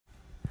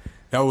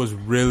This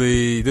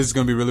is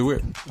going to be really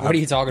weird. What are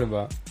you talking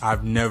about?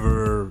 I've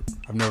never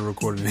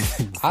recorded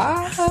anything before.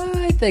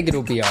 I think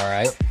it'll be all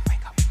right.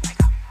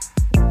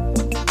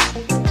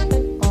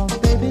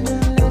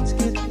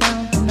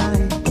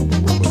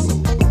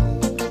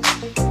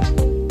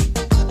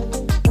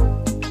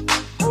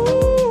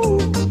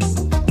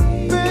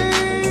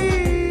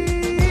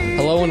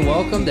 Hello and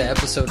welcome to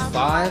episode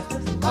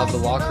 5 of the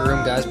Locker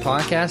Room Guys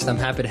podcast. I'm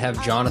happy to have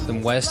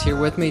Johnathan West here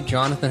with me.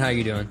 Johnathan, how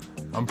you doing?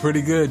 I'm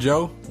pretty good,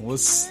 Joe.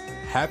 What's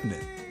happening?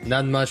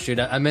 Nothing much, dude.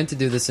 I meant to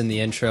do this in the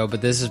intro, but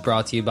this is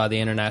brought to you by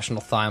the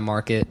International Thigh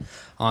Market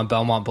on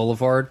Belmont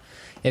Boulevard.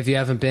 If you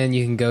haven't been,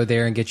 you can go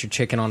there and get your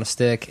chicken on a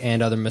stick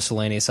and other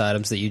miscellaneous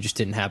items that you just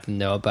didn't happen to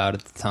know about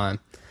at the time.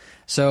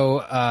 So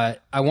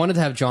I wanted to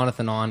have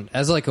Johnathan on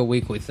as like a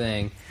weekly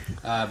thing,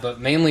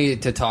 but mainly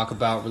to talk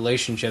about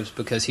relationships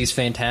because he's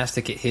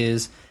fantastic at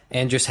his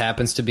and just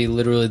happens to be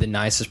literally the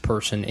nicest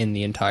person in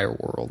the entire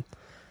world.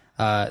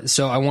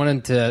 So I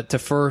wanted to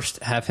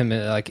first have him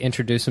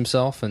introduce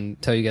himself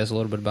and tell you guys a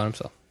little bit about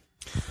himself.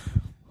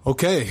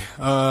 Okay,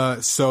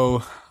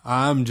 so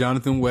I'm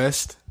Johnathan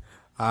West.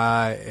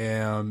 I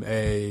am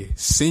a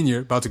senior,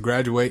 about to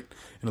graduate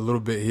in a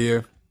little bit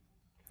here.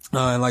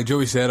 And like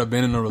Joey said, I've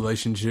been in a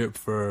relationship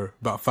for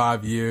about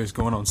 5 years,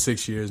 going on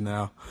 6 years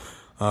now.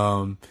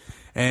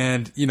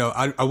 And, you know,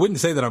 I wouldn't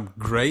say that I'm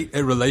great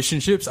at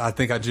relationships. I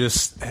think I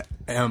just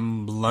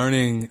am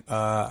learning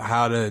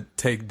how to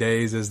take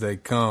days as they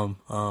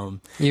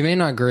come. You may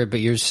not great,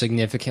 but you're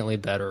significantly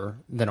better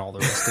than all the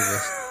rest of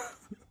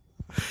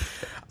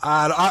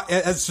us.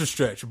 That's a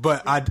stretch,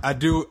 but I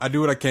do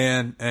what I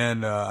can,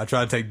 and I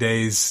try to take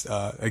days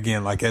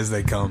again, like as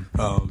they come.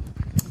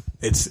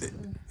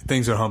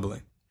 Things are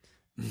humbling.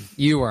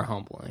 You are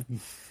humbling.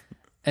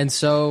 And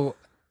so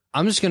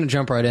I'm just going to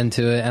jump right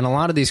into it. And a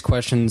lot of these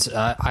questions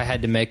I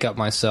had to make up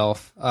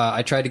myself.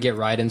 I tried to get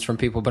write-ins from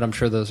people, but I'm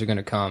sure those are going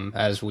to come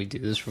as we do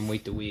this from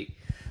week to week.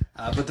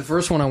 But the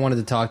first one I wanted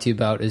to talk to you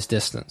about is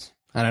distance.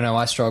 And I know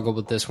I struggled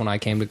with this when I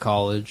came to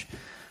college.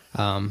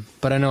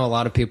 But I know a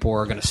lot of people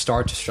are going to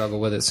start to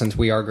struggle with it since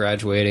we are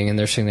graduating and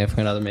their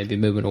significant other may be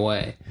moving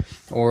away.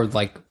 Or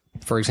like,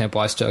 for example,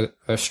 I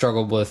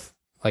struggled with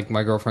like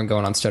my girlfriend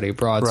going on study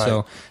abroad.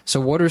 Right. So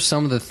what are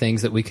some of the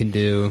things that we can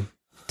do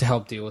to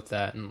help deal with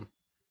that and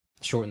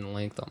shorten the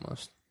length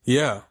almost?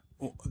 Yeah,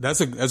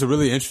 that's a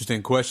really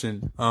interesting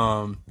question.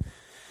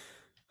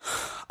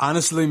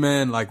 Honestly,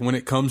 man, like when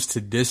it comes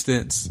to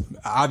distance,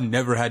 I've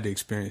never had to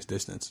experience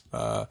distance.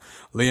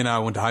 Lee and I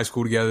went to high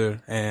school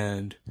together,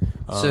 and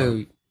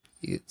so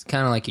it's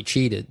kind of like you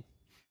cheated.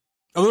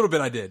 A little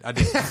bit, I did.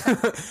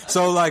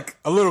 So like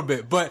a little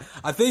bit, but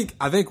I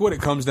think what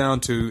it comes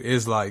down to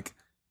is like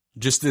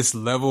just this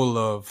level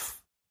of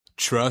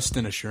trust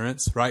and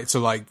assurance, right? So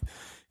like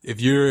if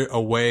you're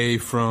away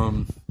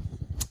from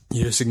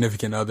your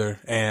significant other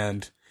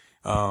and,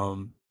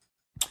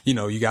 you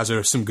know, you guys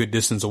are some good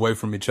distance away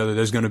from each other,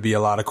 there's going to be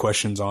a lot of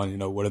questions on, you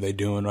know, what are they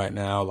doing right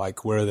now?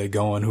 Like, where are they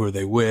going? Who are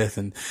they with?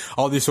 And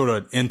all these sort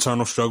of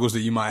internal struggles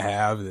that you might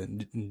have,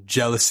 and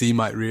jealousy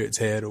might rear its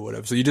head or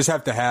whatever. So you just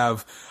have to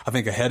have, I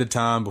think, ahead of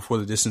time before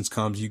the distance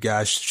comes, you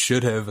guys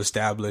should have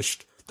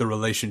established the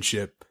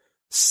relationship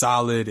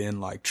solid in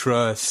like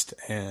trust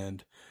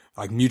and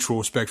like mutual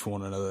respect for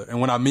one another.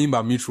 And what I mean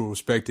by mutual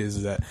respect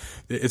is that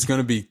it's going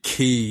to be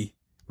key,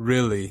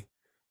 really,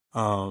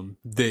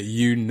 that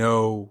you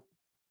know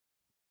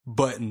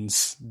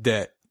buttons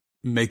that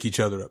make each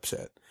other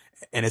upset.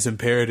 And it's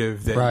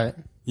imperative that, right.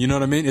 You know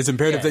what I mean? It's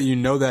imperative that you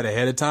know that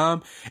ahead of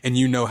time and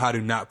you know how to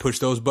not push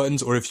those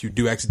buttons, or if you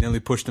do accidentally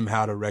push them,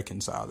 how to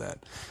reconcile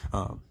that.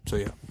 So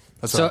yeah.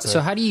 So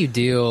how do you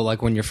deal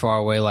like when you're far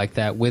away like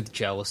that with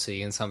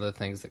jealousy and some of the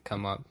things that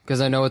come up? Because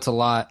I know it's a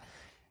lot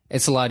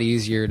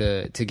easier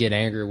to get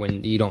angry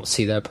when you don't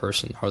see that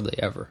person hardly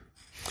ever.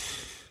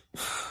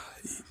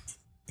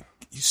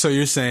 So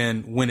you're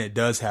saying when it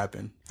does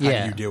happen, how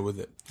do you deal with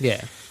it?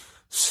 Yeah.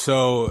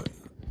 So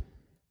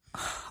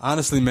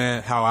honestly,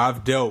 man, how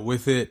I've dealt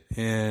with it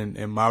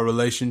in my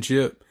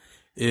relationship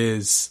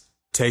is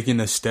taking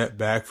a step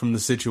back from the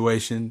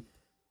situation,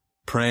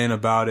 praying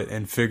about it,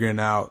 and figuring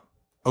out,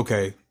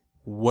 okay,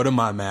 what am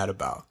I mad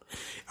about?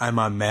 Am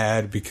I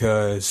mad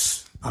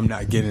because I'm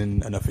not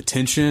getting enough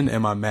attention?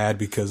 Am I mad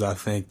because I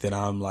think that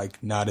I'm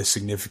like not as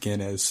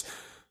significant as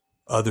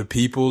other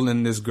people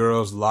in this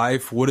girl's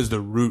life? What is the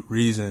root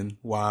reason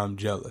why I'm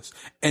jealous?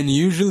 And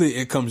usually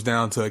it comes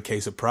down to a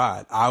case of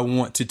pride. I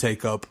want to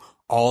take up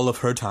all of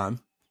her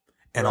time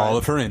and all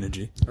of her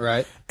energy.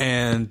 Right.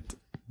 And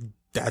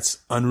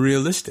that's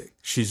unrealistic.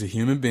 She's a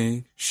human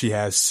being. She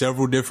has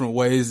several different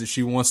ways that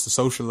she wants to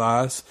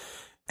socialize.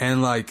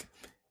 And like,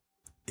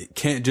 it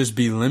can't just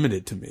be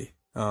limited to me.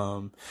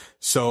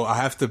 So I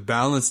have to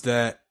balance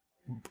that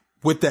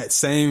with that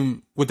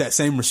same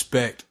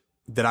respect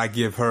that I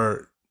give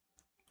her,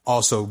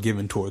 also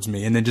given towards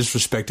me, and then just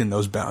respecting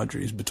those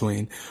boundaries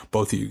between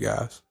both of you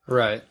guys.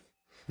 Right.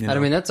 You know? I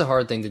mean, that's a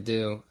hard thing to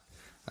do.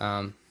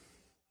 I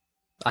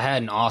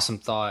had an awesome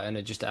thought and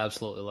it just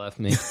absolutely left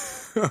me.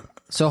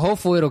 So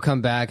hopefully it'll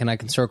come back and I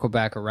can circle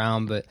back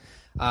around. But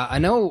I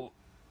know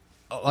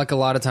like a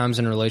lot of times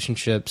in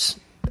relationships,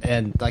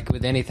 and like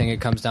with anything,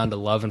 it comes down to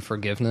love and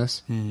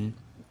forgiveness.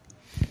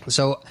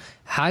 So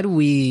how do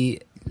we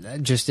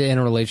just in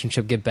a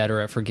relationship get better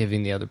at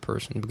forgiving the other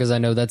person? Because I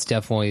know that's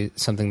definitely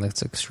something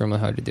that's extremely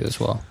hard to do as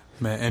well.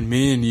 Man, and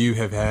me and you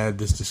have had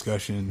this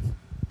discussion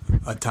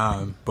a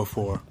time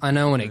before. I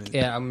know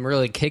I'm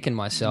really kicking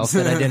myself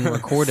that I didn't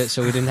record it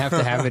so we didn't have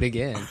to have it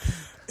again.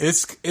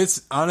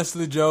 It's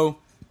honestly, Joe,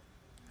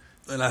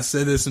 and I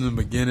said this in the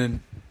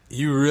beginning,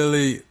 you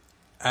really,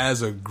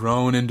 as a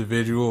grown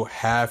individual,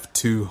 have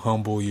to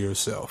humble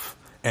yourself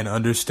and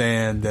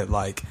understand that,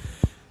 like,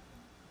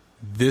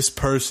 this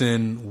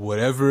person,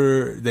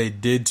 whatever they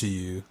did to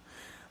you,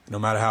 no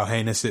matter how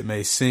heinous it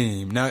may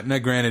seem, not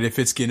granted if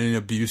it's getting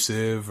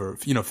abusive or,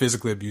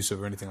 physically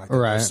abusive or anything like that.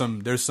 Right.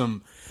 There's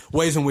some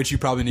ways in which you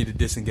probably need to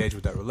disengage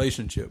with that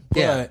relationship.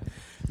 But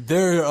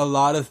there are a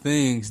lot of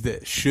things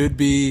that should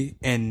be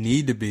and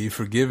need to be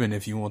forgiven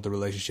if you want the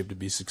relationship to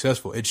be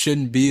successful. It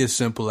shouldn't be as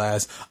simple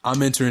as,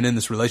 I'm entering in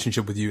this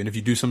relationship with you, and if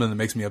you do something that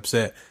makes me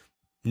upset,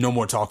 no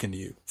more talking to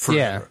you forever.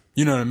 Yeah.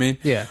 You know what I mean?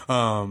 Yeah.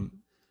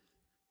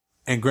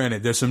 And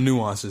granted, there's some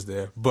nuances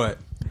there, but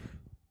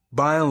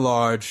by and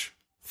large,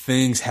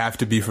 things have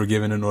to be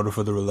forgiven in order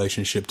for the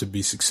relationship to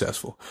be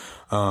successful.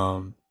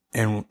 And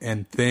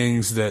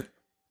things that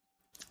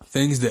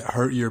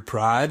hurt your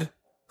pride,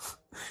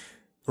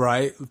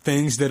 right?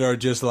 Things that are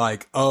just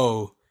like,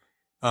 and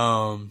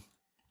I'm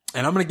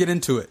going to get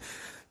into it.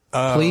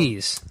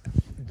 Please.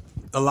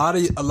 A lot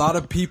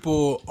of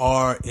people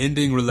are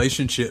ending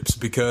relationships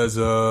because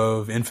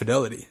of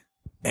infidelity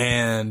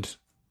and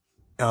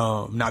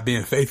not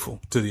being faithful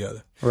to the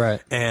other.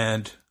 Right.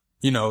 And,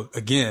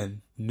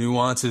 again,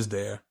 nuance is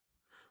there,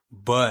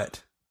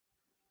 but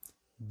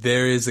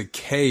there is a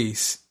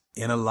case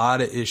in a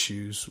lot of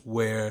issues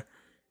where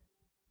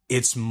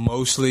it's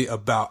mostly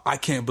about, I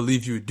can't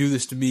believe you would do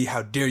this to me.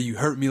 How dare you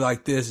hurt me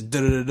like this? Da,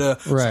 da, da, da.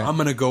 Right. So I'm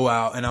going to go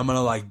out and I'm going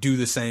to like do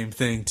the same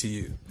thing to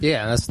you.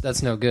 Yeah,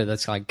 that's no good.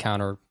 That's like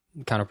counterproductive.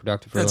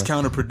 Really. That's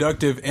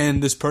counterproductive.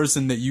 And this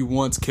person that you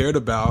once cared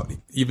about,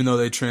 even though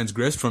they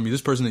transgressed from you,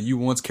 this person that you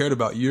once cared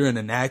about, you're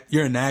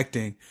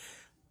enacting,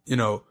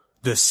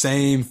 the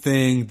same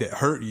thing that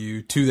hurt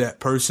you to that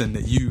person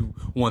that you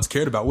once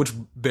cared about, which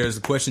bears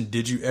the question,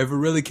 did you ever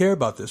really care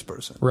about this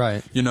person?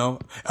 Right.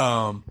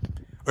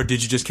 Or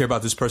did you just care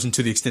about this person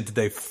to the extent that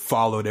they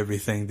followed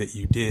everything that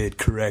you did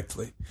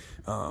correctly?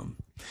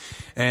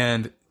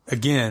 And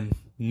again,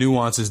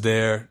 nuances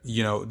there,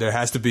 there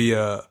has to be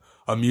a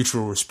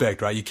mutual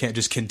respect, right? You can't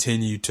just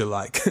continue to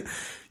like,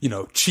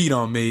 cheat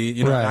on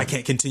me, right. I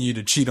can't continue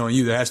to cheat on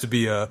you. There has to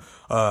be a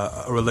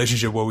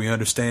relationship where we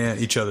understand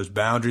each other's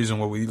boundaries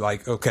and where we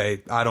like,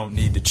 okay, I don't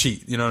need to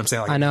cheat. You know what I'm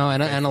saying? Like, I know.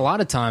 And a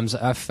lot of times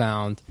I've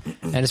found,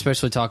 and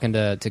especially talking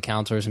to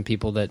counselors and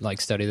people that like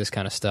study this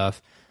kind of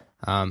stuff,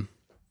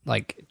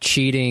 like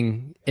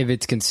cheating, if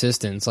it's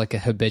consistent, it's like a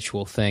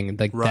habitual thing.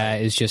 Like right.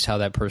 That is just how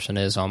that person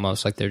is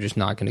almost. Like they're just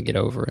not going to get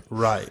over it.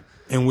 Right.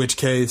 In which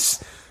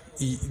case,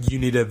 you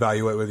need to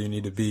evaluate whether you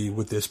need to be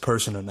with this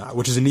person or not,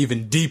 which is an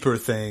even deeper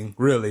thing,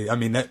 really. I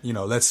mean,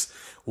 that's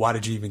why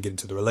did you even get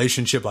into the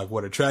relationship? Like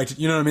what attracted,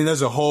 you know what I mean?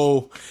 There's a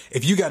whole,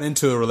 if you got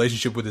into a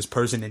relationship with this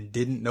person and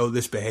didn't know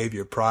this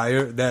behavior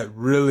prior, that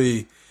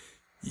really,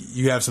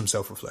 you have some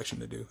self-reflection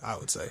to do, I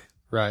would say.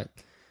 Right.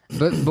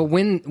 But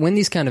when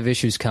these kind of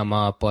issues come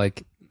up,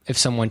 like if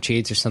someone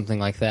cheats or something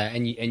like that,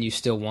 and you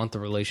still want the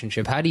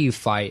relationship, how do you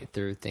fight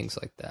through things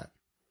like that?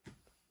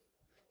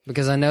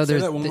 Because I know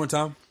there's that one more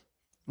time.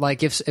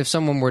 Like if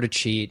someone were to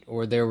cheat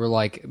or there were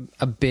like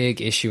a big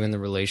issue in the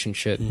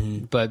relationship,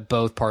 but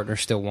both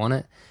partners still want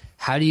it,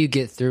 how do you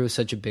get through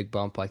such a big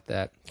bump like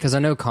that? Because I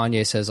know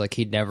Kanye says like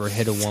he'd never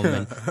hit a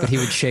woman, but he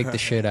would shake the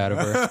shit out of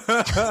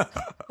her.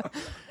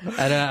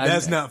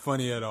 That's not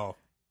funny at all.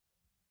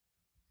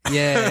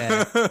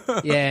 Yeah.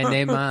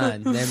 Name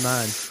mine.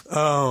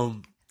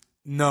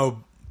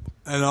 No,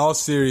 in all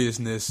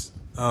seriousness,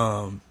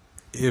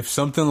 if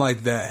something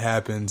like that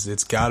happens,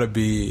 it's got to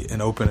be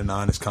an open and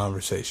honest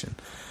conversation.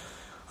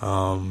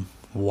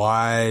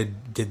 Why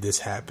did this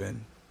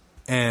happen?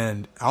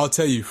 And I'll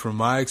tell you from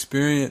my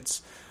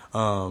experience,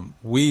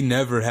 we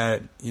never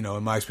had,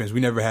 in my experience,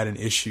 we never had an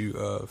issue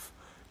of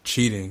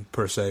cheating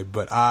per se,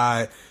 but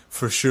I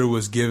for sure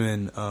was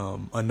giving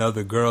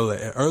another girl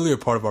at an earlier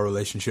part of our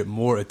relationship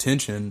more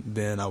attention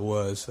than I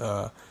was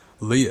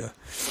Leah.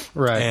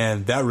 Right.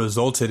 And that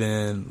resulted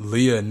in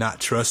Leah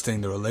not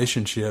trusting the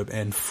relationship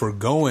and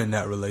forgoing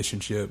that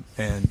relationship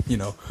and,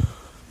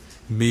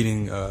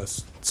 meeting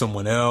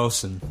someone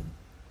else and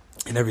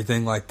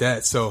everything like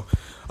that. So,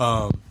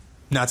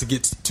 not to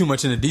get too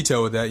much into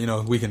detail with that,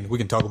 we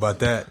can talk about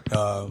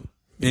that.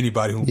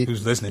 Anybody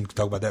who's listening can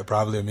talk about that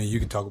privately. I mean, you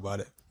can talk about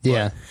it.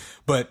 Yeah.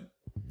 But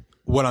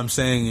what I'm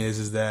saying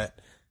is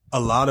that a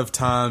lot of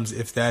times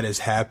if that has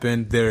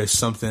happened, there is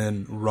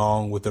something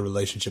wrong with the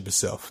relationship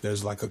itself.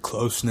 There's like a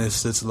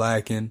closeness that's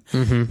lacking.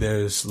 Mm-hmm.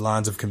 There's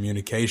lines of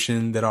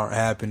communication that aren't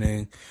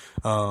happening.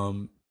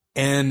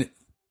 And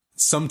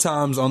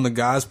sometimes on the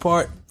guy's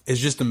part, it's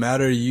just a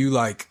matter of you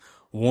like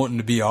wanting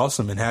to be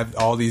awesome and have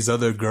all these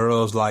other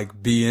girls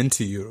like be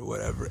into you or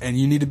whatever. And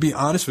you need to be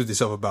honest with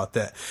yourself about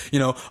that. You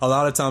know, a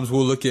lot of times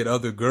we'll look at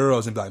other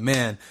girls and be like,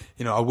 man,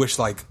 you know, I wish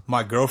like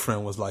my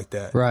girlfriend was like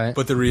that. Right.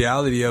 But the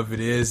reality of it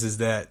is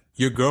that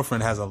your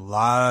girlfriend has a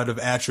lot of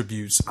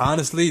attributes,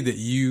 honestly, that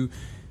you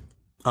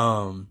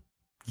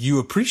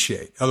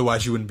appreciate.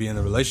 Otherwise you wouldn't be in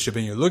the relationship.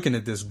 And you're looking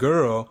at this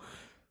girl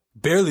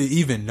barely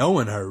even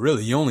knowing her,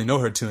 really. You only know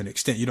her to an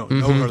extent. You don't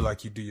know her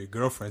like you do your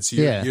girlfriend. So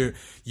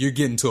you're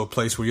getting to a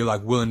place where you're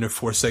like willing to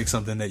forsake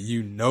something that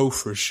you know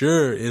for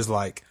sure is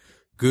like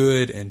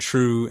good and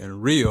true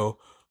and real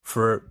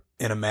for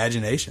an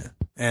imagination.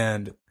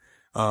 And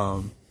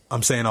I'm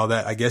saying all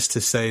that, I guess,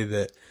 to say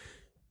that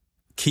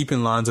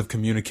keeping lines of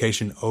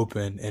communication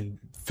open and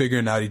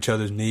figuring out each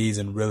other's needs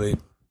and really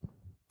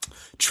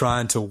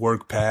trying to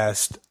work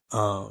past,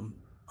 I'm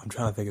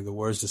trying to think of the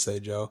words to say,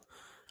 Joe.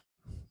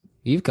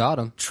 You've got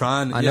them.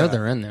 I know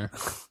they're in there.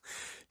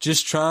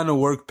 Just trying to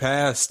work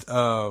past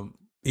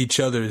each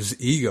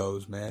other's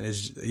egos, man,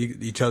 is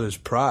each other's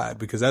pride,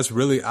 because that's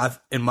really,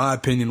 in my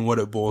opinion, what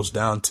it boils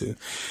down to.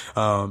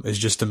 Is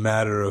just a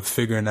matter of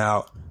figuring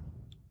out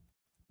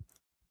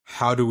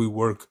how do we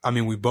work. I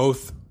mean, we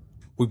both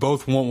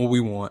want what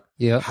we want.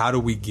 Yeah. How do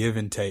we give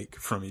and take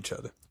from each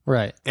other?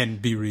 Right.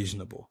 And be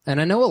reasonable. And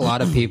I know a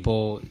lot of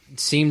people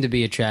seem to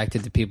be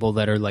attracted to people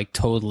that are like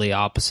totally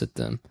opposite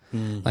them,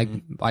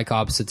 like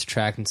opposites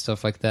attract and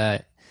stuff like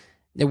that,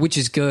 which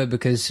is good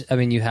because, I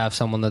mean, you have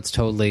someone that's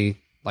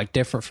totally like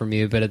different from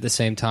you, but at the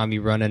same time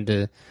you run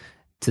into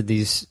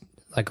these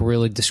like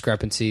really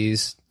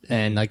discrepancies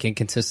and like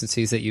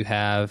inconsistencies that you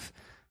have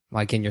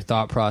like in your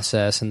thought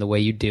process and the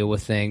way you deal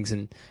with things.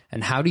 And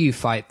how do you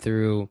fight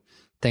through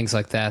things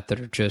like that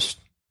are just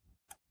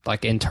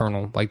like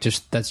internal, like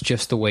just that's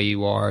just the way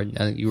you are,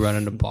 and you run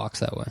into blocks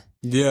that way.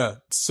 Yeah.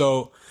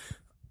 So,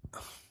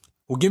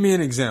 well, give me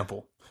an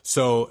example.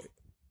 So,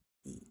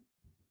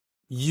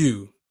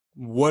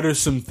 what are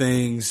some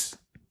things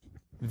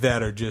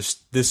that are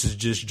just, this is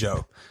just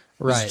Joe,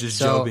 right? This is just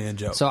Joe being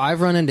Joe. So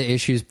I've run into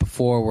issues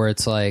before where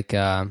it's like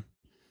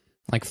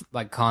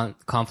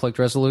conflict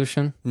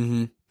resolution.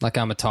 Mm-hmm. Like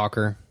I'm a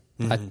talker.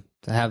 Mm-hmm.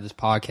 I have this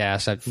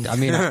podcast. I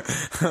mean,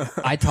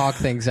 I talk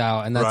things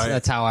out, and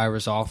that's how I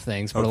resolve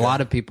things. But a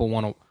lot of people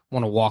want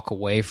to walk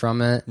away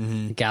from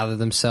it, gather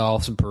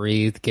themselves,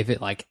 breathe, give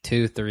it like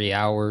 2-3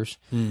 hours,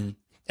 and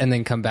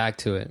then come back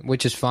to it,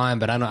 which is fine.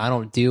 But I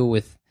don't deal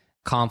with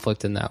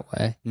conflict in that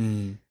way.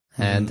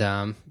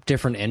 And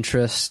different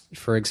interests,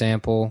 for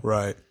example,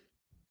 right,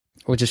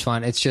 which is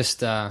fine. It's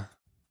just, you know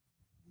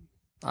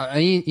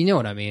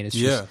what I mean? It's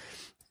just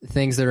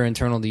things that are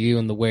internal to you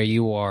and the way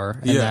you are,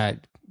 and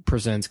that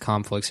presents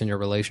conflicts in your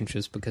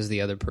relationships because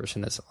the other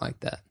person isn't like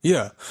that.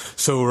 Yeah.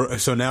 So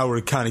now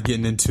we're kind of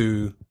getting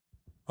into,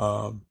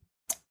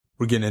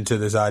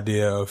 this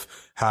idea of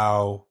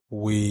how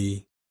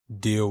we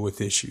deal with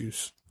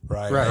issues,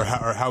 right?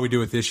 Or how we deal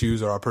with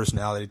issues or our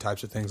personality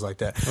types of things like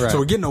that. Right. So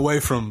we're getting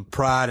away from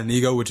pride and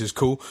ego, which is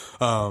cool.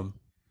 And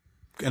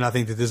I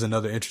think that this is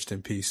another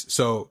interesting piece.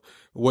 So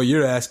what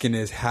you're asking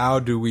is, how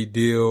do we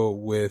deal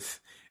with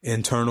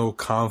internal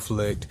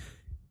conflict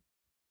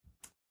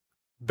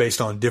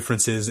based on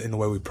differences in the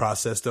way we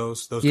process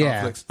those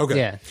conflicts? Okay.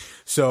 Yeah.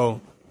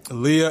 So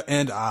Leah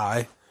and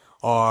I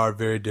are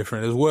very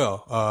different as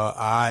well.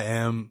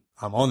 I'm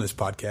on this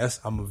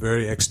podcast. I'm a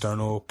very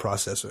external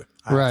processor.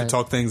 I have to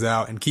talk things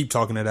out and keep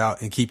talking it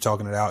out and keep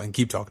talking it out and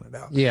keep talking it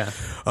out. Yeah.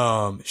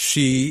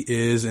 She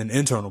is an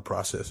internal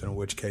processor, in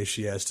which case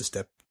she has to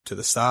step to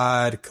the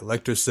side,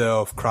 collect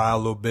herself, cry a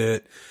little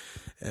bit,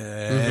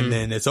 and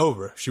then it's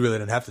over. She really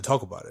didn't have to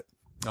talk about it.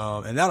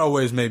 And that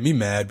always made me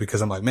mad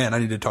because I'm like, man, I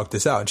need to talk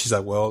this out. And she's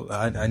like, well,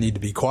 I need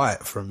to be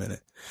quiet for a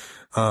minute.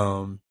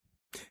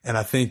 And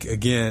I think,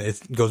 again,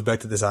 it goes back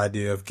to this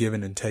idea of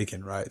giving and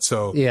taking, right?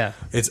 So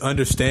it's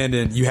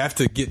understanding. You have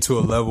to get to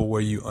a level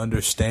where you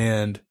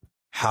understand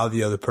how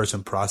the other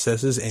person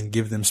processes and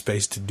give them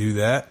space to do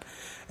that.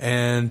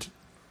 And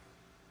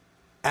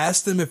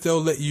ask them if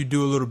they'll let you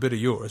do a little bit of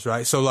yours,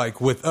 right? So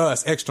like with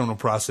us, external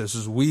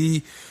processors,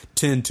 we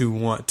tend to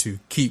want to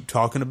keep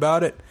talking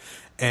about it.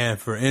 And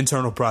for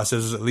internal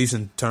processors, at least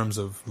in terms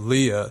of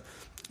Leah,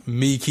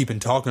 me keeping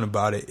talking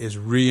about it is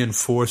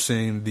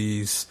reinforcing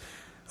these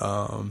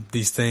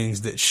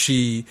things that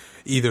she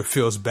either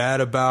feels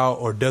bad about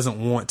or doesn't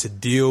want to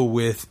deal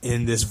with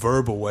in this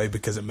verbal way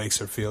because it makes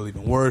her feel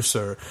even worse,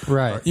 or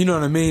you know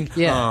what I mean?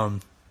 Yeah.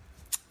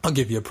 I'll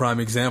give you a prime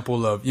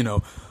example of,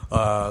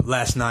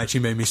 last night she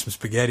made me some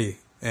spaghetti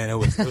and it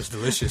was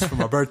delicious for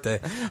my birthday.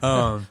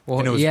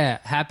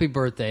 Happy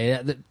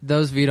birthday.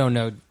 Those of you who don't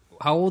know,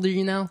 how old are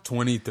you now?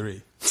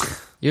 23.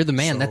 You're the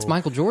man. So, that's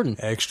Michael Jordan.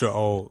 Extra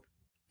old.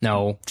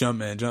 No.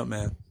 Jumpman.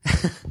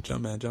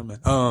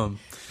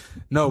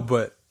 No,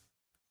 but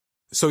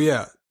so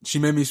yeah, she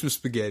made me some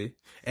spaghetti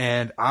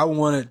and I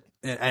wanted,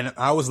 and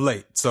I was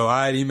late. So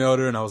I had emailed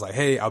her and I was like,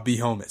 hey, I'll be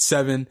home at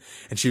 7.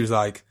 And she was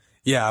like,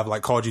 yeah, I've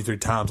like called you 3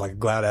 times. Like,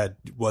 glad I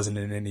wasn't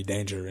in any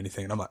danger or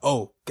anything. And I'm like,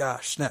 oh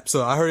gosh, snap.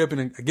 So I hurry up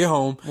and I get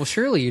home. Well,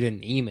 surely you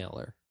didn't email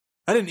her.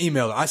 I didn't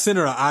email her. I sent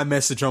her an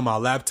iMessage on my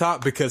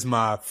laptop because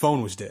my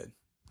phone was dead.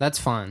 That's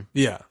fine.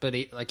 Yeah. But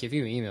like if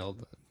you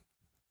emailed,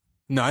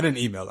 no, I didn't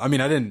email her. I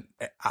mean, I didn't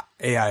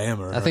AIM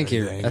her. I think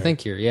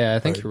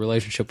your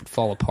relationship would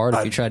fall apart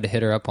if you tried to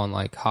hit her up on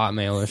like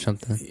Hotmail or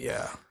something.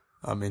 Yeah.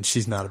 I mean,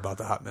 she's not about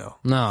the Hotmail.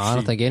 No, I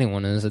don't think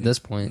anyone is at this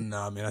point.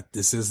 No, I mean,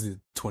 this is the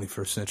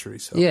 21st century,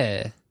 so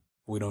yeah,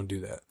 we don't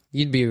do that.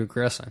 You'd be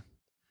regressing.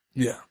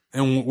 Yeah,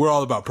 and we're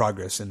all about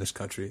progress in this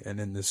country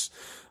and in this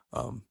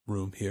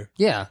room here.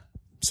 Yeah.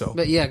 So,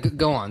 but yeah,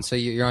 go on. So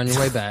you're on your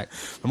way back.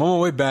 I'm on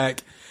my way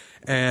back,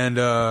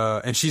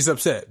 and she's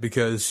upset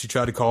because she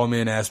tried to call me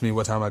and ask me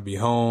what time I'd be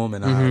home,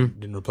 and I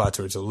didn't reply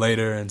to her till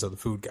later, and so the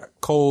food got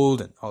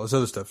cold and all this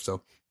other stuff.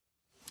 So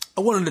I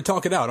wanted to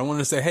talk it out. I wanted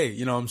to say,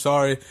 hey, I'm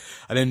sorry.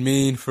 I didn't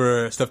mean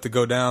for stuff to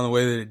go down the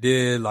way that it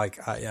did. Like,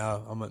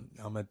 I'm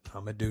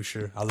a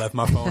doucher. I left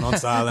my phone on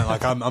silent.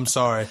 Like, I'm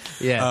sorry.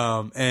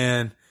 Yeah.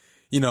 And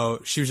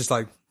she was just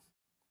like,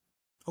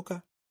 okay.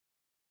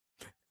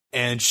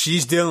 And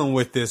she's dealing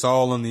with this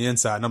all on the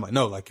inside. And I'm like,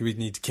 no, like,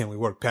 can we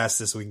work past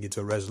this so we can get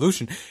to a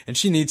resolution? And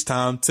she needs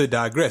time to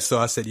digress. So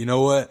I said, you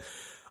know what?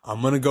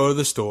 I'm going to go to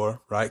the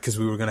store, right? Because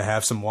we were going to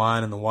have some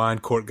wine and the wine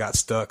cork got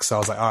stuck. So I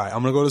was like, all right,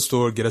 I'm going to go to the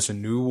store, get us a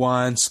new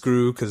wine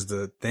screw because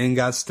the thing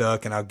got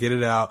stuck and I'll get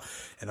it out.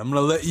 And I'm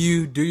going to let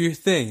you do your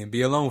thing and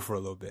be alone for a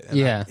little bit.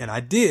 And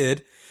I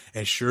did.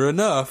 And sure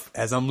enough,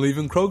 as I'm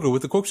leaving Kroger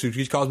with the corkscrew,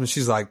 she calls me.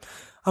 She's like,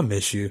 I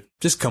miss you.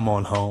 Just come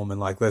on home and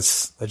like,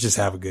 let's just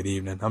have a good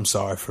evening. I'm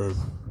sorry for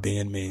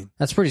being mean.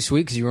 That's pretty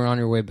sweet because you were on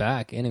your way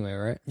back anyway,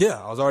 right?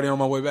 Yeah, I was already on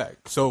my way back.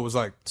 So it was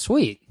like,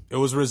 sweet. It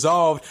was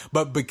resolved,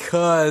 but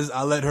because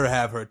I let her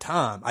have her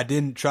time, I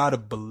didn't try to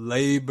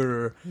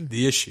belabor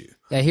the issue.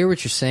 I hear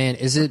what you're saying.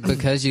 Is it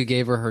because you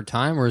gave her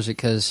time, or is it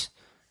because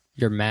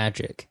you're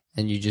magic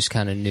and you just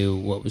kind of knew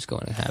what was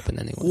going to happen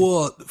anyway?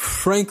 Well,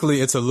 frankly,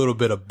 it's a little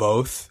bit of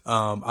both.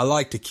 I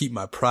like to keep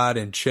my pride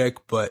in check,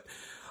 but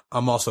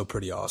I'm also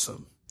pretty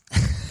awesome.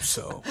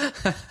 So,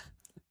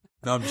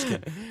 no, I'm just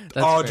kidding.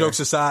 All jokes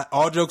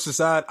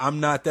aside, I'm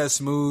not that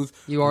smooth.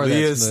 You are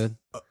Leah's that smooth.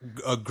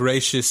 A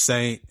gracious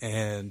saint,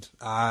 and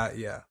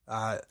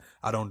I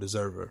don't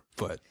deserve her.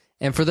 But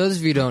and for those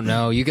of you who don't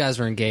know, you guys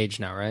are engaged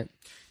now, right?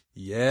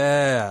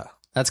 Yeah,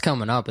 that's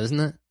coming up, isn't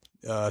it?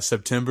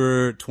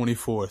 September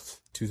 24th,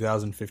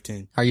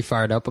 2015. Are you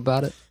fired up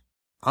about it?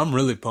 I'm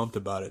really pumped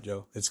about it,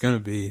 Joe. It's gonna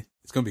be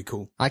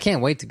cool. I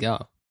can't wait to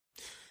go.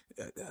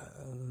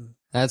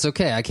 That's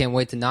okay. I can't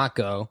wait to not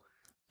go.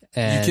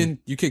 And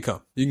you can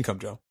come. You can come,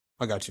 Joe.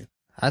 I got you.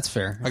 That's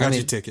fair. I got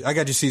you ticket. I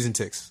got you season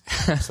tickets.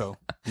 So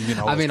you can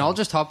always come. I'll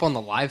just hop on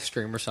the live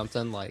stream or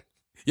something like.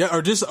 Yeah,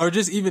 or just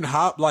even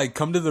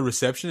come to the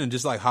reception and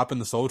just like hop in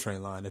the Soul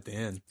Train line at the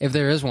end. If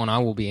there is one, I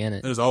will be in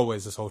it. There's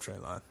always a Soul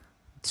Train line.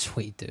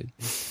 Sweet, dude.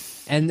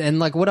 And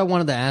like what I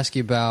wanted to ask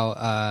you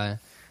about,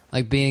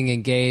 like being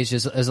engaged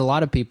is a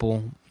lot of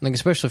people, like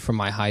especially from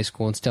my high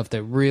school and stuff,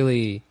 that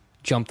really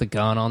jumped the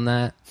gun on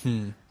that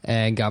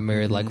and got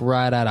married like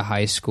right out of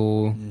high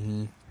school.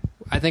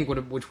 I think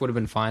which would have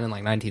been fine in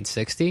like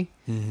 1960,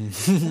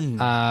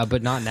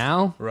 but not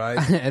now.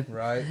 Right,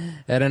 right.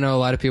 And I know a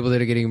lot of people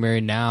that are getting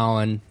married now,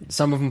 and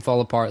some of them fall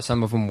apart,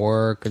 some of them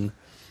work, and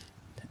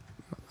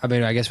I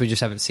mean, I guess we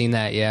just haven't seen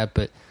that yet.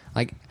 But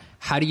like,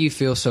 how do you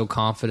feel so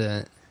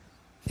confident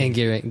in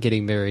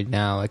getting married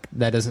now? Like,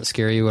 that doesn't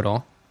scare you at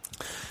all?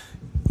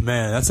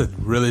 Man, that's a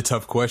really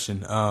tough question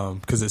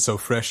because it's so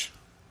fresh.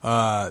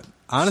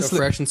 Honestly, so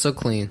fresh and so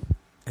clean.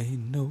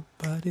 Ain't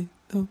nobody.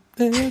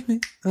 Me.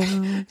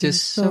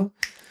 Just so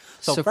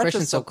fresh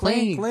and so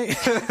clean. Man,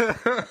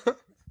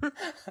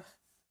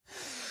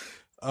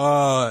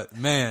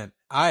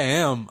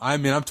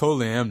 I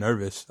totally am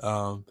nervous.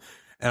 And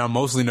I'm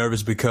mostly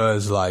nervous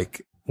because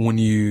like when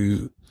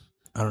you're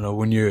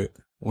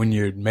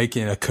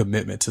making a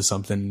commitment to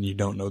something and you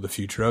don't know the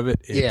future of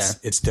it,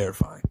 it's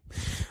terrifying.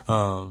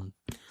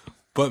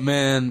 But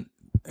man,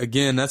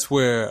 again, that's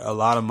where a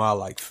lot of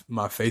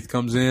my faith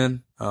comes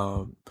in.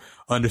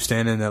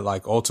 Understanding that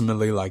like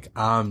ultimately like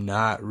I'm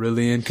not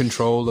really in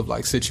control of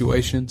like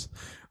situations,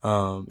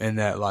 and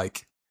that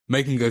like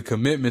making a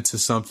commitment to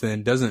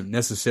something doesn't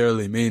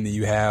necessarily mean that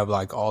you have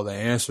like all the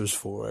answers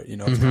for it.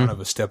 It's kind of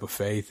a step of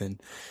faith and,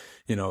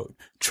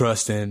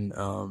 trusting,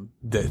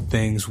 that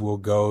things will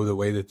go the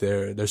way that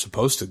they're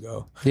supposed to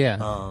go.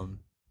 Yeah.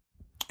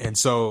 And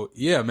so,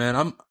 yeah,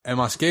 man, am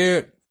I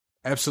scared?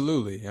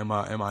 Absolutely. Am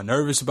I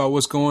nervous about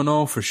what's going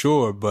on? For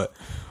sure. But,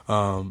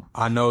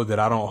 I know that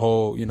I don't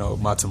hold,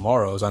 my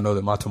tomorrows. I know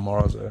that my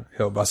tomorrows are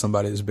held by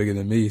somebody that's bigger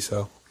than me.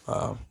 So,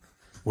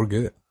 we're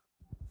good.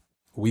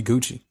 We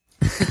Gucci.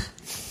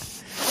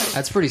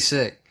 That's pretty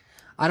sick.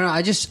 I don't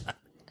know.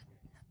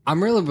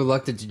 I'm really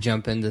reluctant to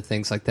jump into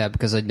things like that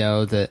because I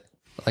know that,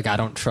 like, I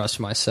don't trust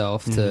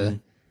myself to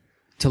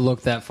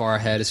look that far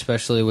ahead,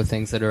 especially with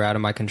things that are out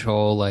of my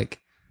control. Like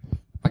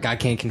I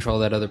can't control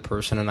that other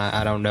person, and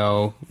I don't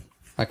know,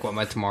 like, what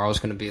my tomorrow is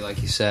going to be,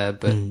 like you said.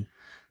 But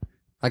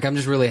like, I'm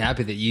just really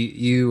happy that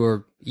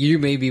you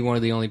may be one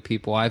of the only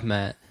people I've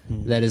met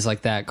that is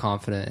like that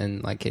confident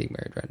in like getting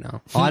married right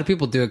now. A lot of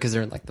people do it because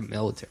they're in like the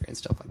military and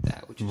stuff like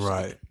that, which is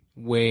like,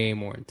 way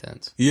more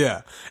intense.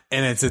 Yeah.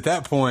 And it's at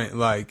that point,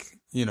 like,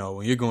 you know,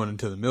 when you're going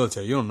into the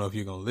military, you don't know if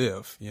you're going to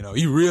live. You know,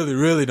 you really,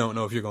 really don't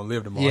know if you're going to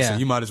live tomorrow. Yeah. So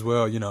you might as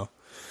well, you know,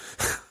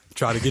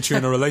 try to get you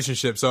in a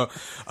relationship. So,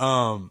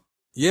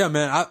 yeah,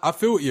 man, I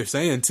feel what you're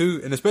saying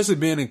too. And especially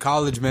being in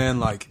college, man,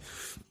 like,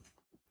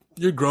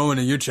 you're growing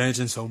and you're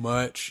changing so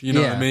much, you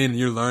know what I mean? And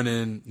you're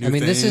learning new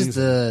things. This is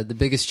the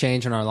biggest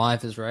change in our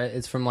life is, right?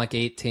 It's from like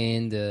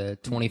 18 to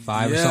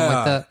 25 or something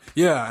like that.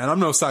 Yeah, and I'm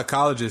no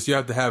psychologist. You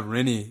have to have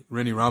Rennie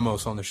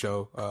Ramos on the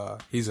show.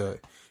 He's a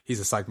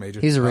psych major.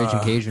 He's a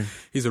raging Cajun.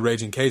 He's a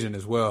raging Cajun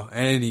as well,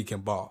 and he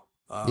can ball.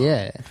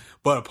 Yeah.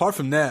 But apart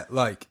from that,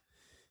 like,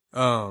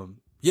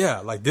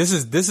 like this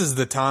is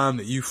the time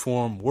that you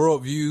form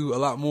worldview a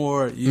lot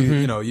more.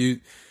 You know,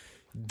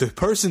 the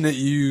person that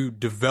you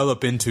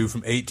develop into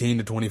from 18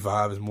 to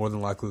 25 is more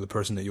than likely the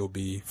person that you'll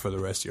be for the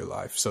rest of your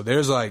life. So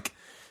there's like,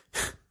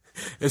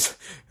 there's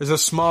a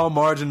small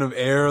margin of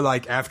error,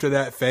 like after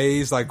that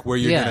phase, like where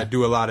you're going to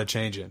do a lot of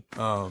changing.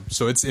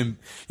 So it's you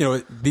know,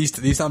 these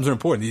times are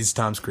important. These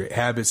times create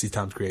habits. These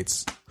times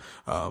creates,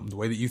 the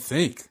way that you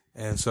think.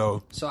 And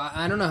so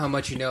I don't know how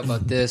much you know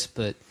about this,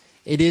 but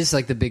it is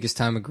like the biggest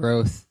time of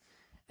growth.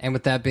 And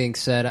with that being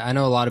said, I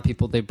know a lot of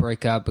people, they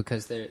break up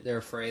because they're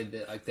afraid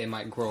that like they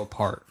might grow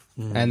apart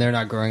and they're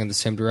not growing in the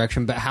same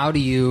direction. But how do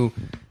you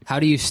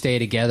stay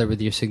together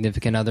with your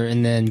significant other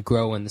and then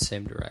grow in the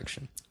same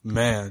direction?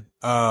 Man,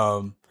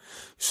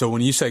 so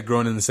when you say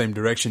growing in the same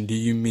direction, do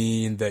you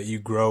mean that you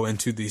grow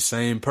into the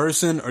same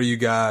person, or you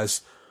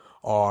guys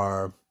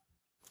are?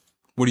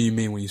 What do you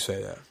mean when you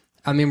say that?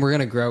 I mean, we're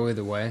gonna grow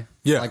either way.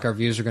 Yeah, like our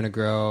views are gonna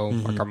grow,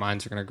 like our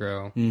minds are gonna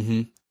grow.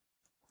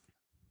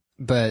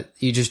 But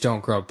you just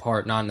don't grow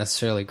apart, not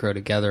necessarily grow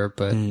together,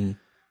 but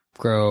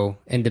grow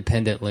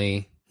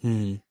independently,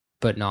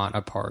 but not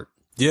apart.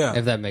 Yeah.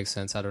 If that makes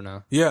sense. I don't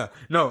know. Yeah.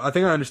 No, I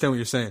think I understand what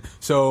you're saying.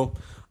 So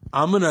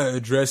I'm going to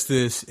address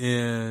this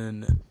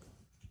in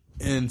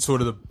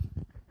sort of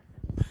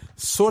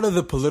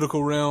the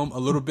political realm a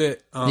little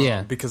bit.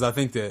 Because I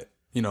think that,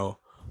 you know,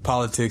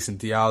 politics and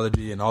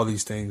theology and all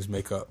these things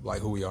make up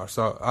like who we are.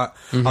 So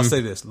I'll say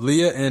this: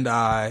 Leah and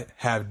I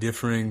have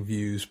differing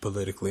views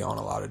politically on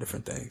a lot of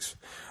different things.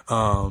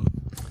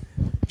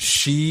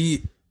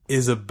 She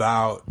is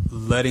about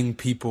letting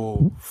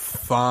people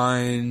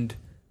find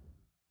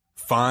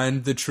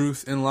the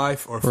truth in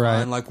life, or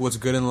find like what's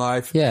good in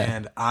life. Yeah.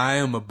 And I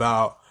am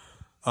about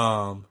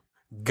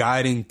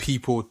guiding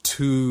people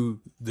to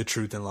the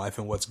truth in life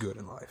and what's good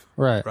in life.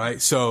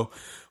 Right. So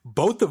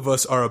both of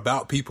us are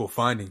about people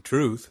finding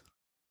truth.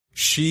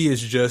 She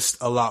is just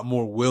a lot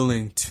more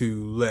willing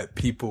to let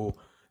people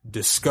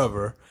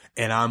discover,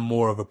 and I'm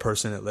more of a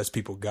person that lets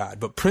people guide.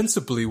 But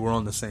principally, we're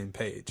on the same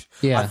page.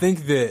 Yeah. I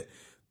think that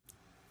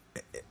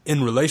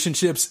in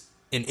relationships,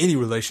 in any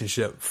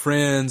relationship,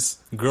 friends,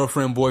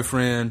 girlfriend,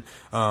 boyfriend,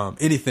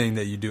 anything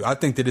that you do, I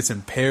think that it's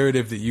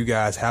imperative that you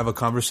guys have a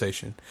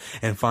conversation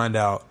and find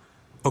out,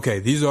 okay,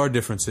 these are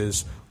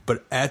differences,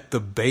 but at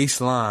the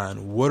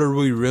baseline, what are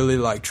we really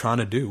like trying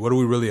to do? What are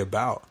we really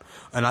about?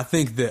 And I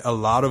think that a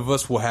lot of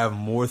us will have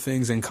more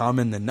things in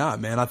common than not,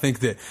 man. I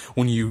think that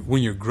when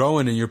you're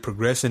growing and you're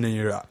progressing in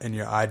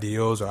your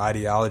ideals or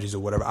ideologies or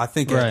whatever, I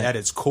think at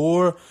its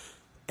core,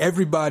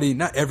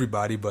 not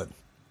everybody, but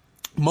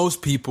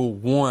most people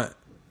want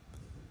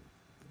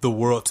the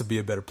world to be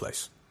a better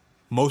place.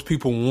 Most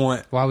people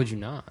want... Why would you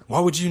not?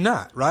 Why would you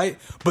not, right?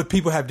 But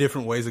people have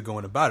different ways of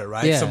going about it,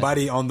 right? Yeah.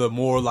 Somebody on the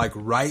more like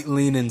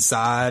right-leaning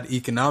side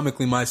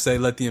economically might say,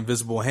 let the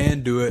invisible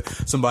hand do it.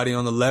 Somebody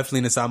on the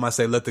left-leaning side might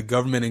say, let the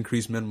government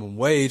increase minimum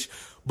wage.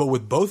 But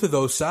with both of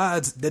those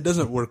sides, that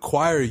doesn't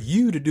require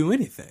you to do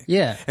anything.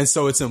 Yeah. And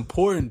so it's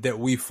important that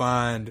we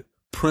find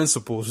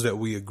principles that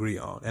we agree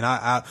on. And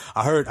I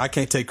heard, I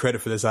can't take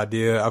credit for this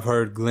idea. I've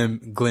heard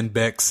Glenn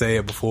Beck say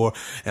it before,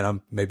 and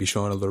I'm maybe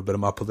showing a little bit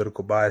of my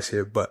political bias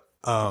here, but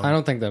I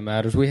don't think that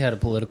matters. We had a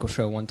political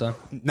show one time.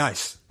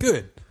 Nice.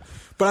 Good.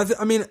 But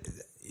I mean,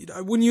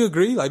 wouldn't you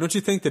agree? Like, don't you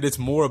think that it's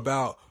more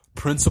about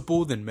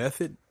principle than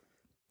method?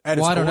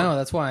 Well, I don't know.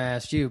 That's why I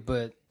asked you,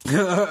 but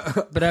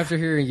but after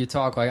hearing you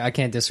talk, like, I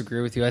can't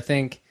disagree with you. I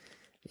think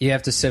you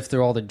have to sift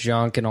through all the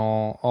junk and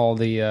all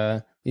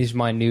the these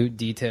minute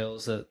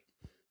details that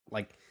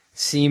like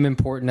seem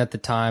important at the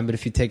time, but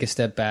if you take a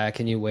step back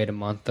and you wait a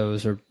month,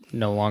 those are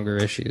no longer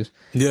issues.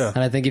 Yeah.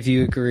 And I think if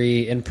you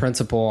agree in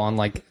principle on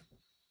like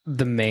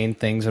the main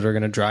things that are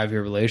going to drive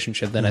your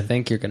relationship, then I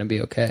think you're going to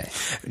be okay.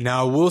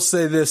 Now, I will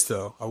say this,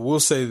 though.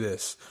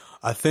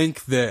 I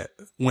think that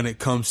when it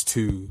comes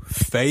to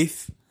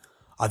faith,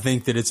 I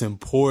think that it's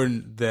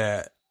important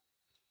that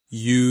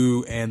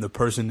you and the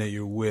person that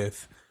you're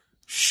with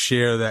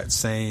share that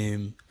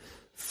same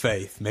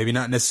faith. Maybe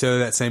not necessarily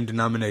that same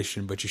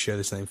denomination, but you share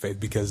the same faith,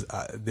 because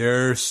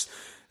there's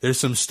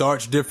some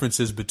stark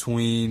differences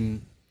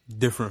between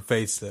different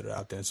faiths that are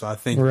out there. So I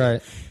think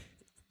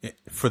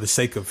for the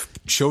sake of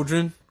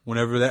children,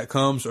 whenever that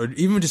comes, or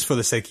even just for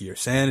the sake of your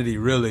sanity,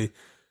 really,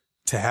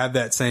 to have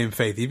that same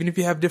faith, even if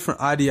you have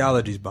different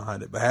ideologies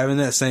behind it, but having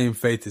that same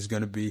faith is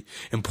going to be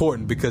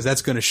important because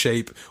that's going to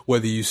shape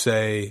whether you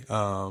say,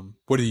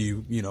 whether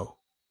you know,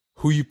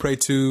 who you pray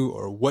to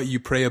or what you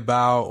pray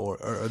about or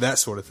that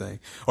sort of thing,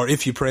 or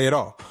if you pray at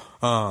all.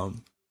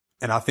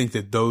 And I think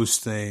that those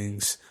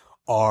things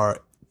are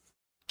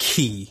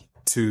key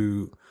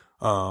to,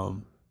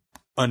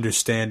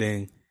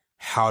 understanding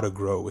how to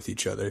grow with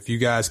each other. If you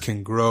guys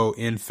can grow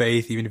in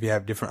faith, even if you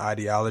have different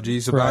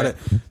ideologies about it,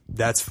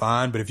 that's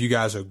fine. But if you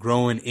guys are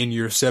growing in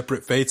your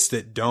separate faiths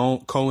that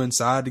don't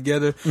coincide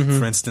together,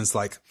 for instance,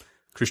 like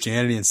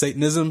Christianity and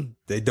Satanism,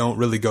 they don't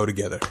really go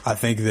together. I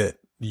think that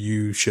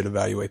you should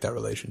evaluate that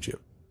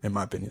relationship, in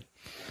my opinion.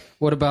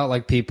 What about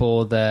like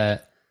people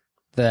that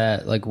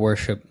like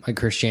worship like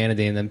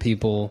Christianity and then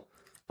people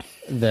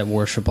that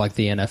worship like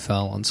the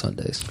NFL on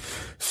Sundays?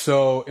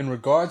 So in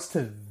regards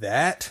to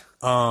that,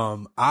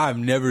 I've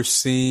never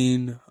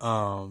seen,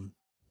 I've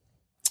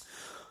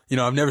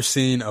never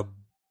seen a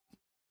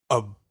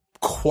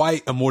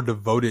quite a more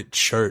devoted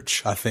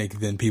church, I think,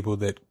 than people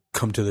that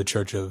come to the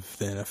church of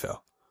the NFL.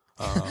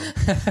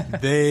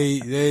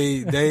 They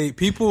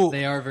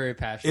are very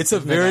passionate. It's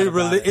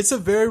a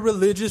very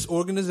religious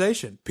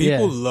organization.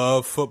 People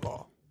love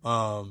football.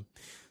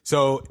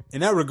 So in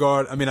that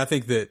regard, I mean, I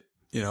think that,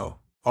 you know,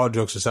 all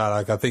jokes aside,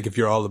 like I think if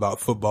you're all about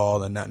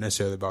football and not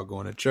necessarily about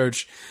going to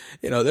church,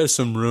 you know, there's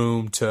some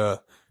room to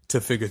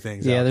figure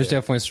things out. Yeah, there's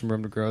definitely some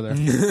room to grow there.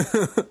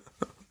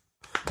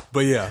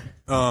 But yeah,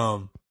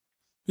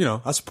 you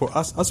know, I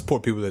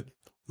support people that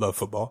love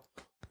football.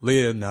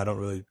 Leah and I don't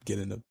really get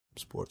into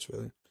sports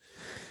really.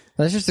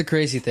 That's just a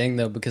crazy thing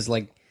though, because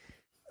like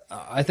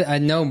I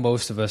know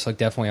most of us, like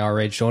definitely our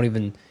age, aren't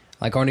even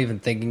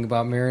thinking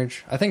about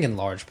marriage. I think in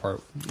large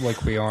part,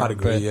 like we aren't. I'd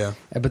agree, yeah.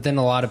 But then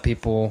a lot of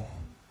people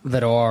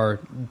that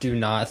do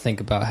not think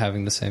about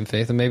having the same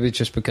faith, and maybe it's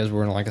just because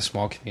we're in like a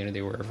small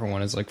community where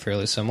everyone is like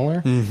fairly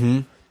similar. Mm-hmm.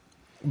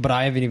 But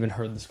I haven't even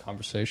heard this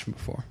conversation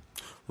before.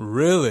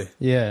 Really?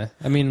 Yeah.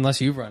 I mean, unless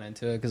you've run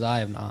into it, because I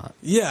have not.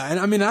 Yeah, and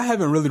I mean, I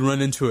haven't really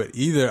run into it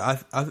either.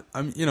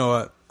 I'm, you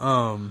know,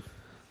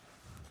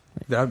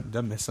 did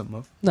I mess something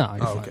up? No,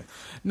 you're fine. Okay.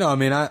 No, I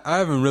mean, I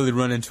haven't really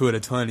run into it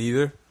a ton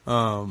either.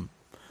 But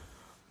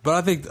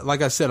I think,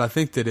 like I said, I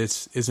think that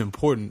it's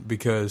important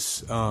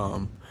because,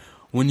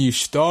 when you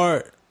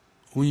start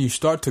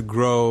to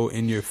grow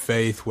in your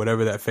faith,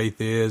 whatever that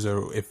faith is,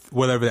 or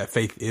whatever that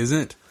faith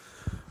isn't,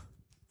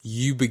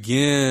 you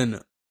begin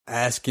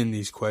asking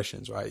these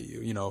questions, right?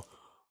 You know,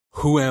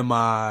 who am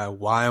I?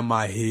 Why am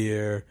I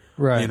here?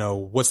 Right. You know,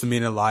 what's the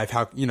meaning of life?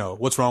 How, you know,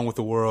 what's wrong with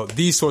the world?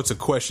 These sorts of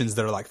questions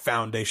that are like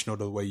foundational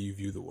to the way you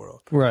view the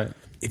world. Right.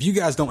 If you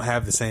guys don't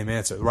have the same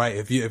answer,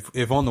 right?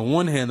 If on the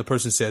one hand, the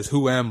person says,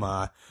 who am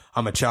I?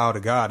 I'm a child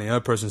of God. And the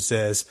other person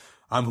says,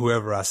 I'm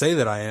whoever I say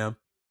that I am.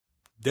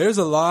 There's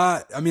a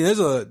lot. I mean,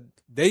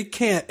 they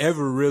can't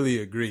ever really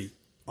agree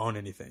on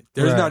anything.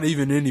 There's not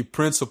even any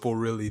principle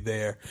really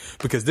there,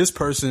 because this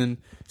person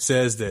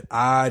says that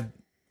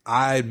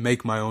I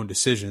make my own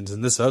decisions,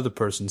 and this other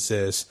person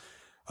says,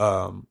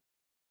 I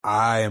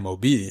am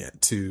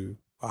obedient to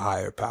a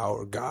higher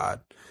power,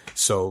 God.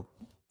 So,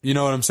 you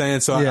know what I'm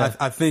saying? So yeah.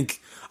 I think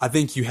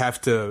you have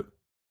to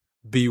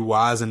be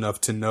wise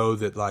enough to know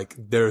that like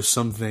there are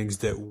some things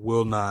that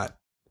will not.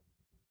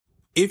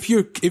 If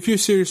you're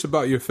serious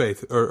about your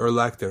faith or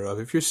lack thereof,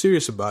 if you're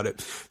serious about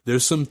it,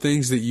 there's some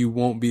things that you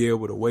won't be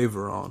able to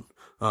waver on.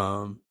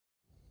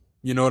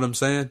 You know what I'm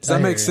saying? Does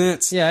that make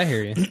sense? Yeah, I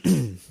hear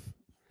you.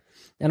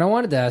 And I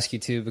wanted to ask you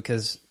too,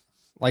 because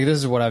like this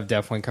is what I've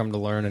definitely come to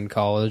learn in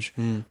college,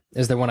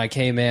 is that when I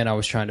came in, I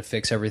was trying to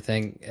fix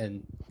everything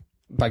and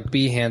like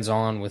be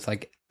hands-on with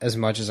like as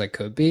much as I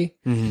could be.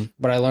 Mm-hmm.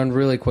 But I learned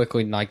really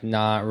quickly, like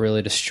not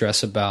really to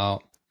stress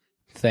about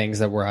things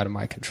that were out of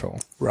my control.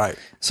 Right.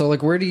 So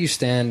like, where do you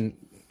stand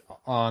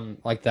on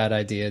like that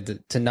idea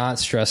to not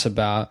stress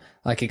about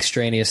like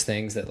extraneous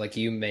things that like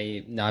you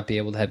may not be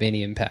able to have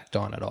any impact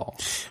on at all?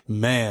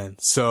 Man,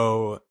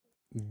 so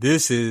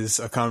this is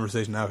a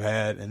conversation I've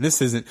had, and this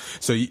isn't.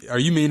 So are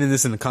you meaning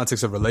this in the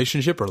context of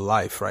relationship or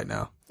life right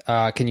now?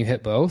 Can you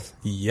hit both?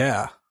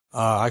 Yeah.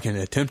 I can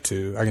attempt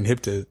to. I can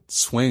hit to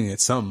swing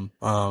at something.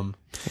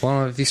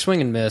 Well, if you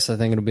swing and miss, I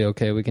think it'll be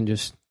okay. We can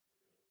just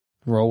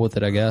roll with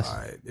it, I guess. All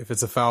right. If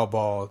it's a foul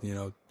ball, you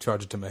know,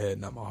 charge it to my head,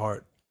 not my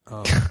heart.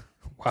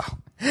 Wow.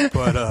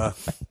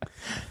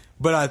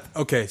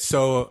 Okay.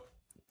 So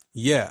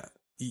yeah,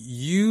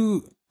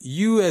 you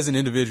as an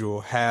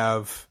individual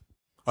have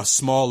a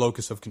small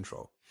locus of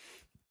control.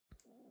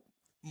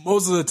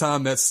 Most of the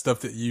time, that's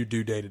stuff that you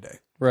do day to day.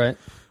 Right.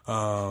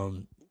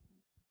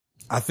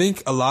 I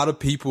think a lot of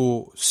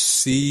people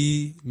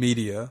see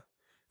media,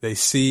 they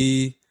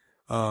see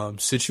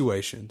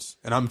situations,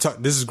 and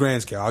this is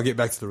grand scale. I'll get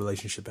back to the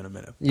relationship in a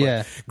minute.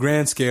 Yeah.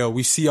 Grand scale,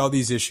 we see all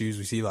these issues.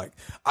 We see like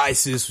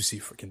ISIS, we see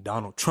freaking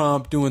Donald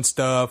Trump doing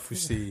stuff. We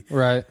see,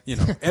 right. You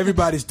know,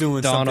 everybody's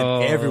doing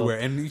something everywhere.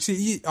 And you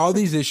see all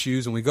these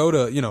issues, and we go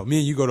to, you know, me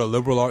and you go to a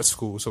liberal arts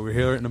school. So we're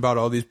hearing about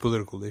all these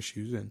political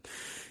issues, and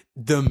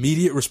the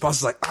immediate response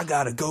is like, I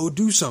gotta go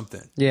do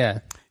something. Yeah.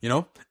 You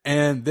know?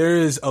 And there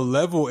is a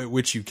level at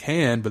which you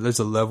can, but there's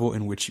a level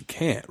in which you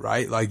can't,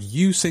 right? Like,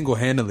 you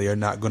single-handedly are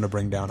not going to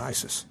bring down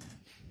ISIS.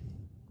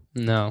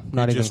 No,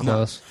 not even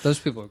close. Those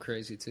people are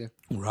crazy too.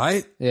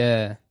 Right?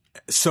 Yeah.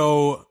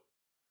 So,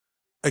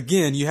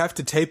 again, you have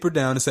to taper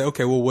down and say,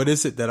 okay, well, what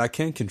is it that I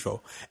can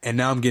control? And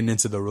now I'm getting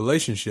into the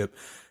relationship.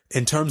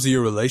 In terms of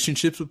your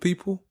relationships with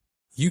people,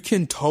 you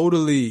can't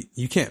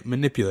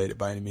manipulate it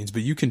by any means,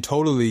 but you can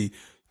totally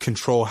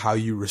control how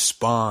you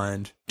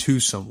respond to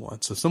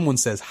someone. So someone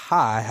says,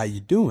 hi, how you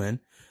doing?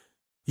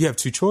 You have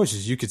two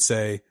choices. You could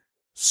say,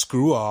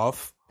 screw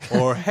off,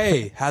 or,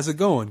 hey, how's it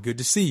going? Good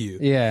to see you.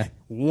 Yeah.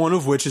 One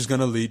of which is going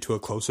to lead to a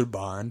closer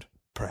bond,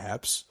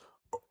 perhaps.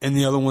 And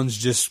the other one's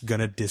just going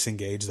to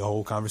disengage the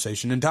whole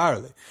conversation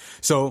entirely.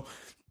 So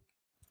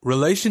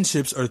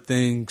relationships are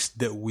things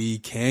that we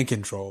can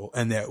control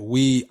and that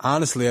we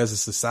honestly as a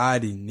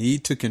society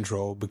need to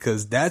control,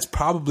 because that's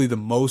probably the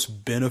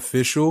most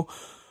beneficial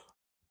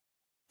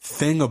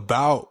thing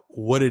about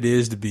what it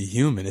is to be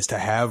human, is to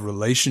have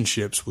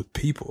relationships with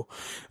people.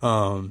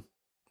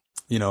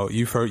 You know,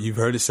 you've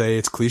heard it say,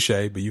 it's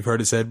cliche, but you've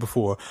heard it said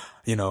before,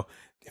 you know,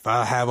 if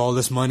I have all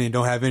this money and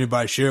don't have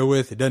anybody to share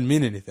with, it doesn't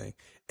mean anything.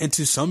 And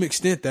to some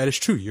extent, that is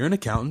true. You're an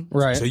accountant,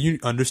 right? So you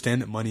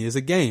understand that money is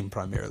a game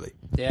primarily.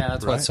 Yeah,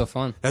 that's why it's so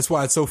fun. That's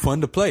why it's so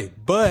fun to play.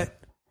 But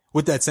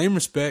with that same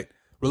respect,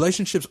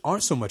 relationships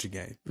aren't so much a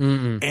game.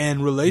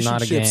 And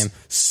relationships,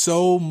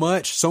 so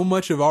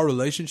much of our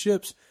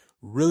relationships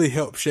really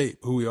help shape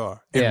who we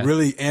are and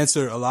really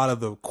answer a lot of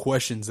the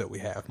questions that we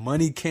have.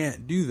 Money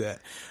can't do that.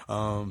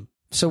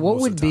 So what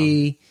would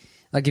be,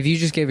 like, if you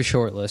just gave a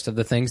short list of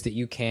the things that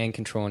you can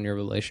control in your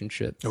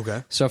relationship?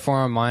 Okay. So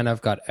far on mine,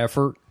 I've got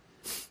effort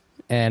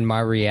and my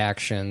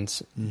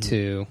reactions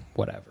to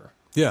whatever.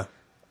 Yeah.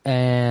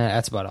 And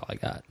that's about all I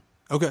got.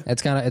 Okay.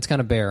 It's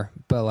kind of bare,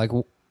 but like,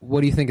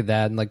 what do you think of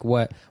that? And like,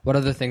 what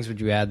other things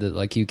would you add that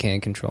like you can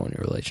control in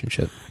your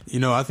relationship? You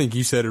know, I think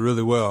you said it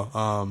really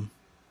well.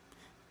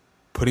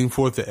 Putting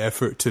forth the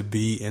effort to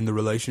be in the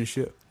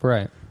relationship.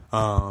 Right.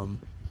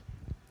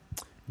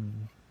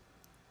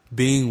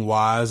 Being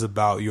wise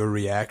about your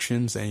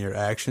reactions and your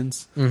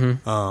actions.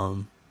 And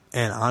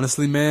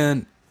honestly,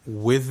 man,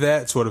 with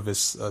that sort of a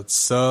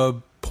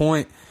sub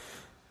point,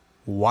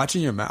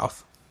 watching your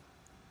mouth.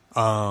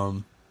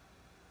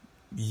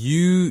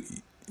 You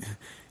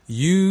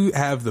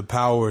have the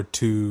power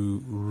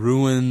to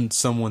ruin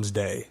someone's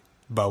day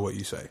by what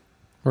you say.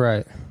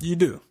 Right. You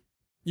do.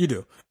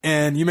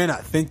 And you may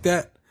not think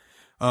that,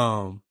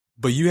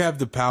 but you have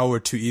the power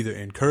to either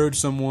encourage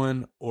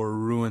someone or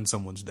ruin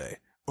someone's day.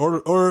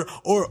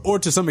 Or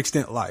to some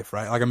extent life,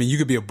 right? Like, I mean, you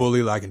could be a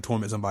bully, like, and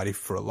torment somebody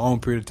for a long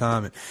period of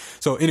time. And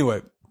so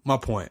anyway, my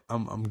point,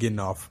 I'm getting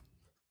off.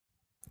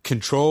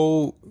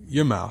 Control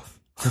your mouth.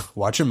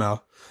 Watch your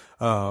mouth.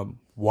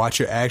 Watch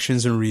your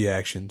actions and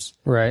reactions.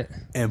 Right.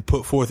 And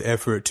put forth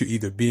effort to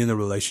either be in the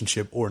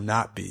relationship or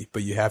not be.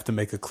 But you have to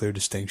make a clear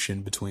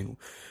distinction between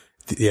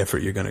the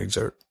effort you're going to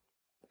exert.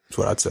 That's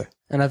what I'd say.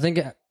 And I think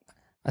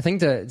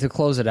to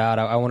close it out,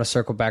 I want to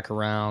circle back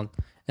around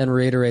and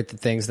reiterate the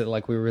things that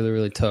like we really,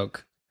 really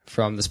took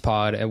from this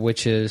pod,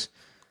 which is,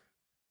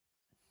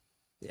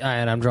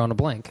 and I'm drawing a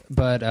blank,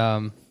 but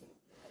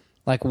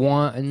like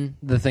one,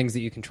 the things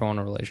that you control in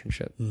a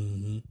relationship.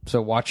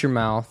 So watch your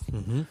mouth,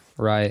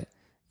 right?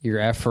 Your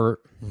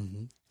effort,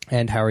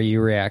 and how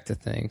you react to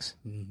things.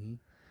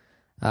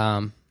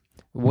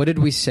 What did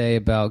we say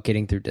about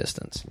getting through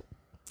distance?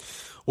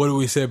 What do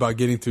we say about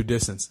getting through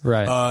distance?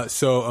 Right.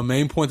 So a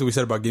main point that we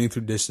said about getting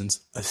through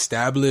distance: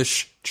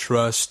 establish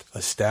trust.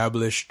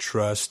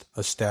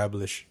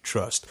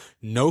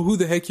 Know who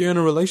the heck you're in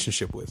a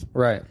relationship with.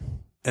 Right.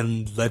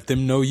 And let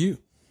them know you.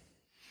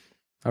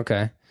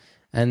 Okay.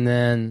 And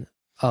then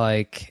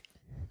like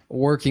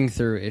working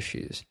through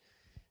issues.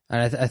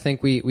 And I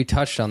think we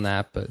touched on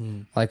that, but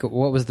like,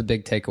 what was the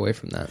big takeaway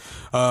from that?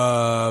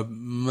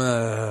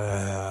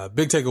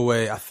 Big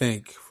takeaway, I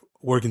think,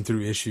 working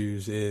through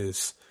issues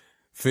is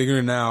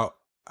figuring out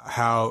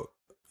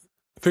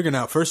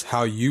first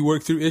how you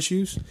work through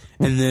issues,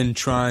 and then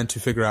trying to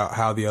figure out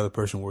how the other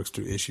person works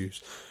through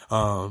issues.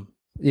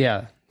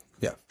 Yeah.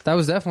 That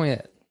was definitely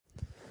it.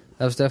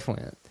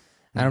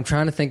 And I'm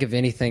trying to think of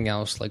anything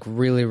else like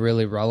really,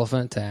 really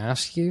relevant to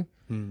ask you,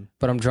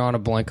 but I'm drawing a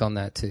blank on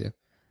that too.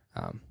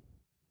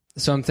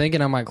 So I'm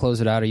thinking I might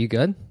close it out. Are you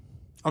good?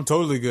 I'm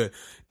totally good.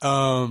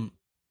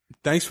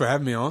 Thanks for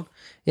having me on.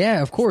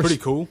 Yeah, of course. It's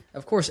pretty cool.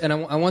 Of course. And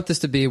I want this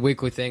to be a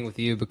weekly thing with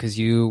you because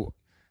you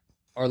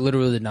are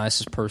literally the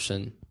nicest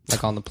person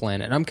like on the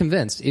planet. And I'm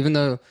convinced, even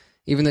though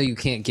you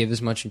can't give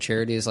as much in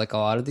charity as like a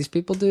lot of these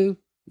people do,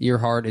 your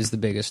heart is the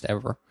biggest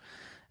ever.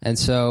 And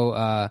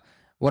so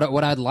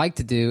what I'd like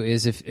to do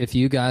is if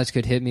you guys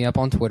could hit me up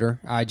on Twitter.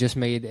 I just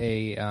made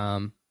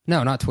a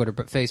no, not Twitter,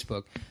 but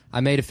Facebook. I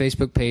made a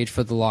Facebook page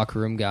for the Locker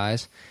Room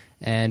Guys.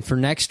 And for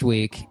next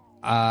week,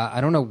 I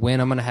don't know when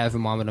I'm going to have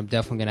him on, but I'm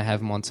definitely going to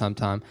have him on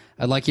sometime.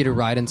 I'd like you to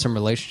write in some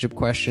relationship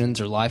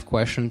questions or life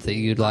questions that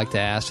you'd like to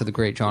ask to the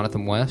great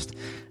Johnathan West,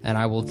 and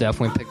I will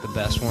definitely pick the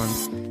best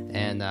ones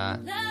and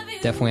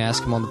definitely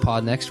ask him on the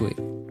pod next week.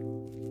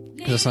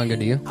 Does that sound good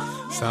to you?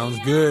 Sounds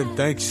good.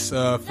 Thanks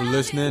for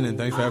listening, and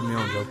thanks for having me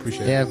on, Joe.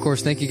 Appreciate it. Yeah, of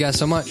course. Thank you guys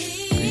so much.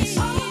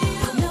 Peace.